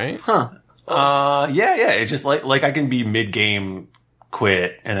 right? Huh? Yeah. It's just like I can be mid game,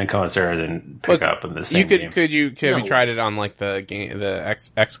 quit, and then come upstairs and pick up in the same. Have you tried it on like the game, the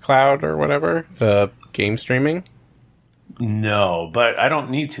X Cloud or whatever, the game streaming? No, but I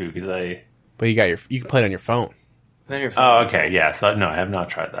don't need to because But you can play it on your phone. Oh, okay, yeah. So no, I have not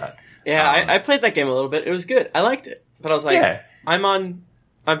tried that. Yeah, I played that game a little bit. It was good. I liked it, but I was like, I'm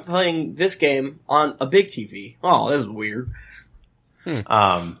playing this game on a big TV. Oh, this is weird. But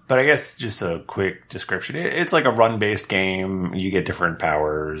I guess just a quick description. It's like a run-based game. You get different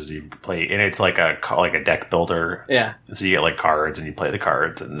powers. You play, and it's like a deck builder. Yeah. So you get like cards, and you play the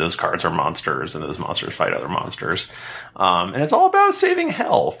cards, and those cards are monsters, and those monsters fight other monsters. And it's all about saving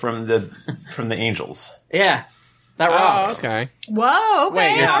hell from the angels. Yeah. That rocks. Oh, okay. Whoa. Okay.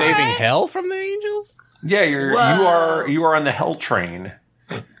 Wait, you're saving hell from the angels? Yeah, you are on the hell train.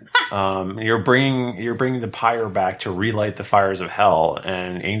 You're bringing the pyre back to relight the fires of hell,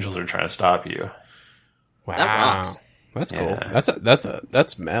 and angels are trying to stop you. Wow, that rocks. That's cool. Yeah.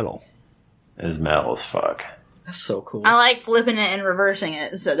 That's metal. It is metal as fuck. That's so cool. I like flipping it and reversing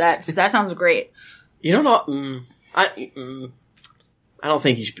it. So that sounds great. You don't know. I don't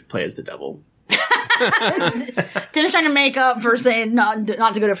think you should play as the devil. Tim's trying to make up for saying not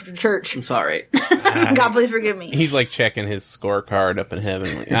to go to church. I'm sorry. God, please forgive me. He's like checking his scorecard up in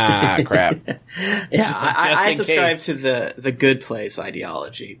heaven. Like, crap. Yeah, I subscribe to the good place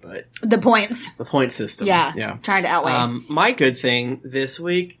ideology, but the point system. Yeah, trying to outweigh. My good thing this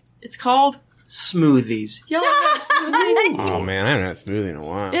week, it's called smoothies. Y'all have smoothies? Oh man, I haven't had a smoothie in a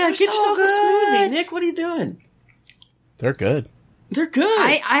while. Yeah, get yourself a smoothie. Nick, what are you doing? They're good. They're good.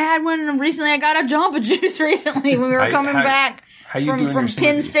 I had one recently. I got a Jamba Juice recently when we were coming back from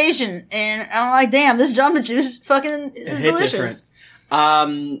Penn Station, and I'm like, damn, this Jamba Juice fucking is delicious.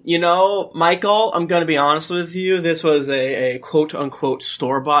 Michael, I'm going to be honest with you. This was a quote unquote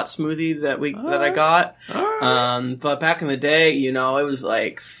store-bought smoothie that I got. Right. But back in the day, it was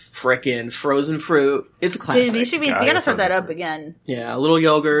like frickin' frozen fruit. It's a classic. Dude, we gotta start that up again. Yeah, a little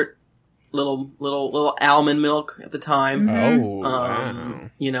yogurt. Little almond milk at the time. Mm-hmm. Oh,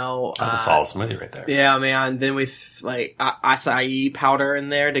 wow. That's a solid smoothie right there. Yeah, man. Then with acai powder in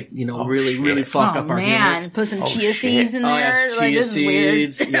there to really fuck up our humors. Put some chia seeds in there. Yeah, chia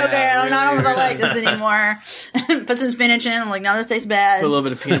seeds. Yeah, okay, I don't know if I like this anymore. Put some spinach in. I'm like, no, this tastes bad. Put a little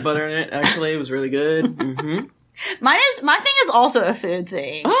bit of peanut butter in it. Actually, it was really good. Mm-hmm. My thing is also a food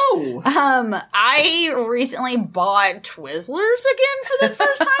thing. Oh. I recently bought Twizzlers again for the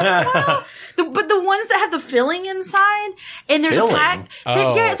first time in a while. But the ones that have the filling inside, and there's Filling? a pack.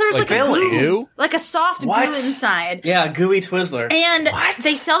 There's like a goo? like a soft goo inside. Yeah, gooey Twizzler. And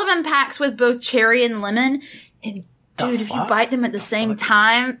they sell them in packs with both cherry and lemon. And dude, if you bite them at the same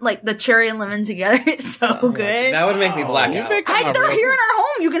time, like the cherry and lemon together, it's so good. That would make me black out. They're here in our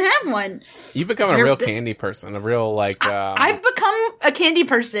home. You can have one. You've become a real candy person. A real I've become a candy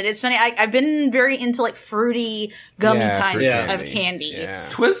person. It's funny. I've been very into like fruity, gummy type of candy. Yeah.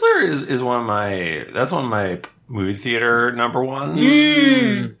 Twizzler is one of my movie theater number ones.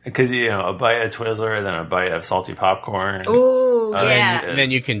 Because, a bite of Twizzler and then a bite of salty popcorn. Ooh, yeah. And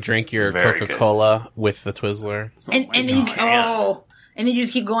then you can drink your Coca-Cola with the Twizzler. And then you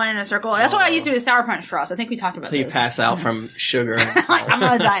just keep going in a circle. That's what I used to do with Sour Punch Straws. I think we talked about this. You pass out from sugar and salt. I'm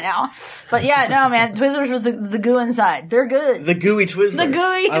gonna die now. But yeah, no, man. Twizzlers with the goo inside. They're good. The gooey Twizzlers. The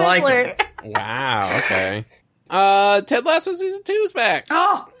gooey Twizzler. Wow, okay. Ted Lasso Season 2 is back.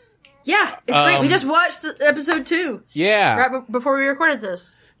 Oh! Yeah, it's great. We just watched episode 2. Yeah. Right before we recorded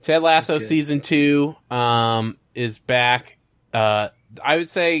this. Ted Lasso Season 2 is back. I would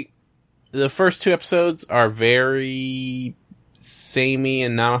say the first 2 episodes are very samey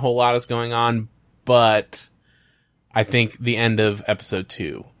and not a whole lot is going on, but I think the end of episode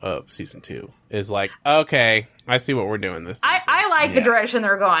 2 of Season 2 is like, okay, I see what we're doing this season. I like the direction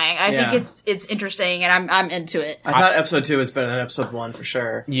they're going. I think it's interesting, and I'm into it. I thought episode 2 was better than episode 1 for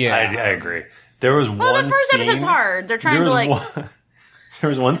sure. Yeah. I agree. There was one the first scene, episode's hard. They're trying to there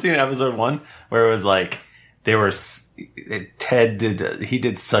was one scene in episode 1 where it was like, Ted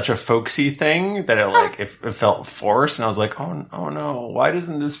did such a folksy thing that it felt forced, and I was like, oh no, why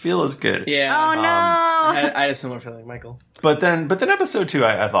doesn't this feel as good? Yeah. Oh no. I had a similar feeling, Michael. But then episode 2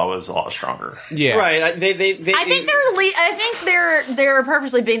 I thought was a lot stronger. Yeah. Right. I think they're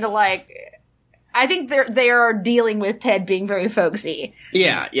purposely being I think they are dealing with Ted being very folksy.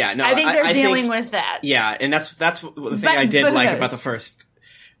 Yeah. No. I think they're dealing with that. Yeah, and that's the thing I did like about the first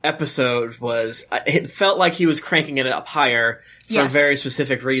episode was it felt like he was cranking it up higher for a very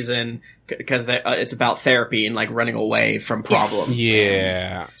specific reason, because it's about therapy and like running away from problems.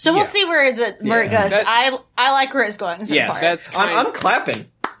 Yeah. So we'll see where it goes. I like where it's going so far. I'm clapping.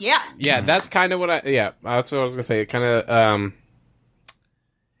 Yeah. Yeah, that's kind of what that's what I was gonna say. Kind of,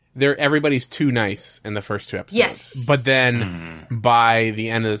 everybody's too nice in the first 2 episodes. Yes. But then by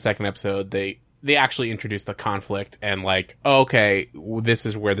the end of the second episode, they actually introduce the conflict and like, okay, this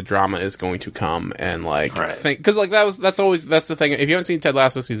is where the drama is going to come, and like, because like that's the thing. If you haven't seen Ted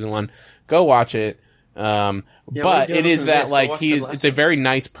Lasso season 1, go watch it. But it is that like it's a very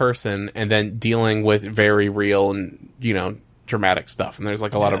nice person, and then dealing with very real and dramatic stuff, and there's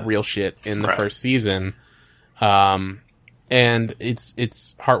like a lot of real shit in the first season. And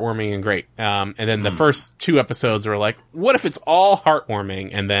it's heartwarming and great. And then the first 2 episodes were like, what if it's all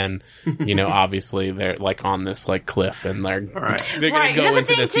heartwarming? And then, obviously they're like on this like cliff, and they're going to go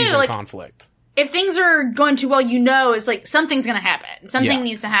into the season conflict. If things are going too well, it's like something's going to happen. Something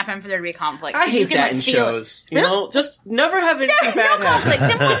needs to happen for there to be conflict. I hate that in shows. Just never have anything bad happen.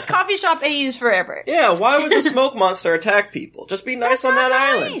 Tim Hortons coffee shop AUs forever. Yeah, why would the smoke monster attack people? Just be nice on that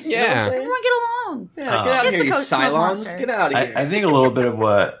island. Nice. Yeah. Everyone get along. Yeah, get out of here, you Cylons. Get out of here. I think a little bit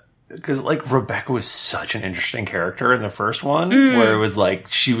of because like Rebecca was such an interesting character in the first one, where it was like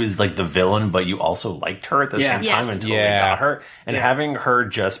she was like the villain, but you also liked her at the same time and totally got her. And having her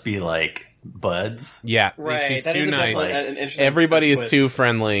just be like buds. Yeah, she's too nice. Everybody is too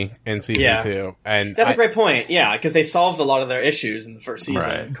friendly in season 2, and that's a great point. Yeah, because they solved a lot of their issues in the first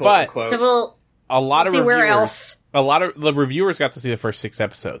season. But so a lot of the reviewers got to see the first 6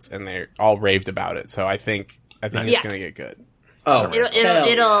 episodes, and they all raved about it. So I think it's going to get good. Oh,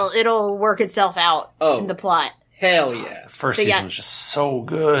 it'll work itself out in the plot. Hell yeah! First season was just so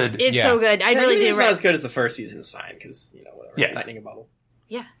good. It's so good. I really do. It's not as good as the first season. Is fine because whatever. Yeah, lightning in a bottle.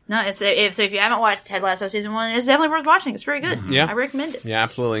 Yeah, no. So if you haven't watched Ted Lasso season 1, it's definitely worth watching. It's very good. Mm-hmm. Yeah, I recommend it. Yeah,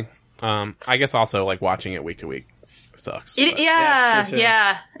 absolutely. I guess also like watching it week to week sucks.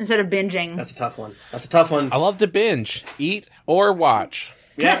 Yeah. Instead of binging, that's a tough one. I love to binge, eat, or watch.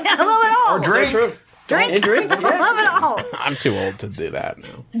 Yeah, I love it all. Or drink. So true. Drink. I love it all. I'm too old to do that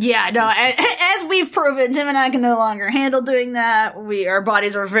now. Yeah, no. As we've proven, Tim and I can no longer handle doing that. Our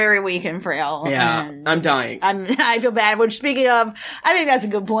bodies are very weak and frail. Yeah, and I'm dying. I feel bad. Which, speaking of, I think that's a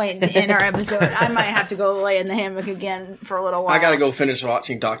good point in our episode. I might have to go lay in the hammock again for a little while. I gotta go finish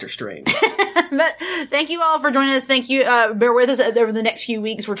watching Doctor Strange. But thank you all for joining us. Thank you. Bear with us over the next few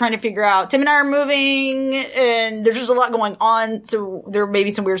weeks. We're trying to figure out. Tim and I are moving, and there's just a lot going on. So there may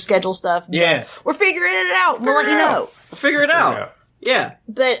be some weird schedule stuff. Yeah, we're figuring it out. We'll let you know. We'll figure it out. Yeah.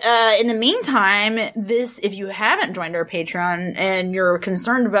 But in the meantime, if you haven't joined our Patreon and you're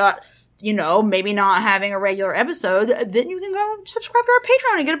concerned about maybe not having a regular episode, then you can go subscribe to our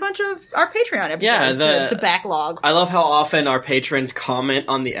Patreon and get a bunch of our Patreon episodes to backlog. I love how often our patrons comment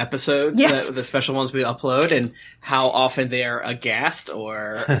on the episodes, the special ones we upload, and how often they are aghast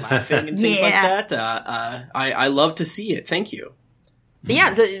or laughing and things like that. I love to see it. Thank you. But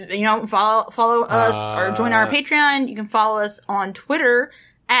yeah, so, follow us or join our Patreon. You can follow us on Twitter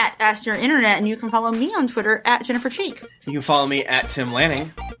at AskDearInternet, and you can follow me on Twitter at Jennifer Cheek. You can follow me at Tim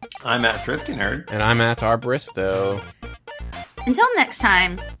Lanning. I'm at Thrifty Nerd. And I'm at Arbristo. Until next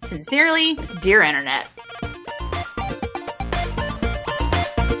time, sincerely, Dear Internet.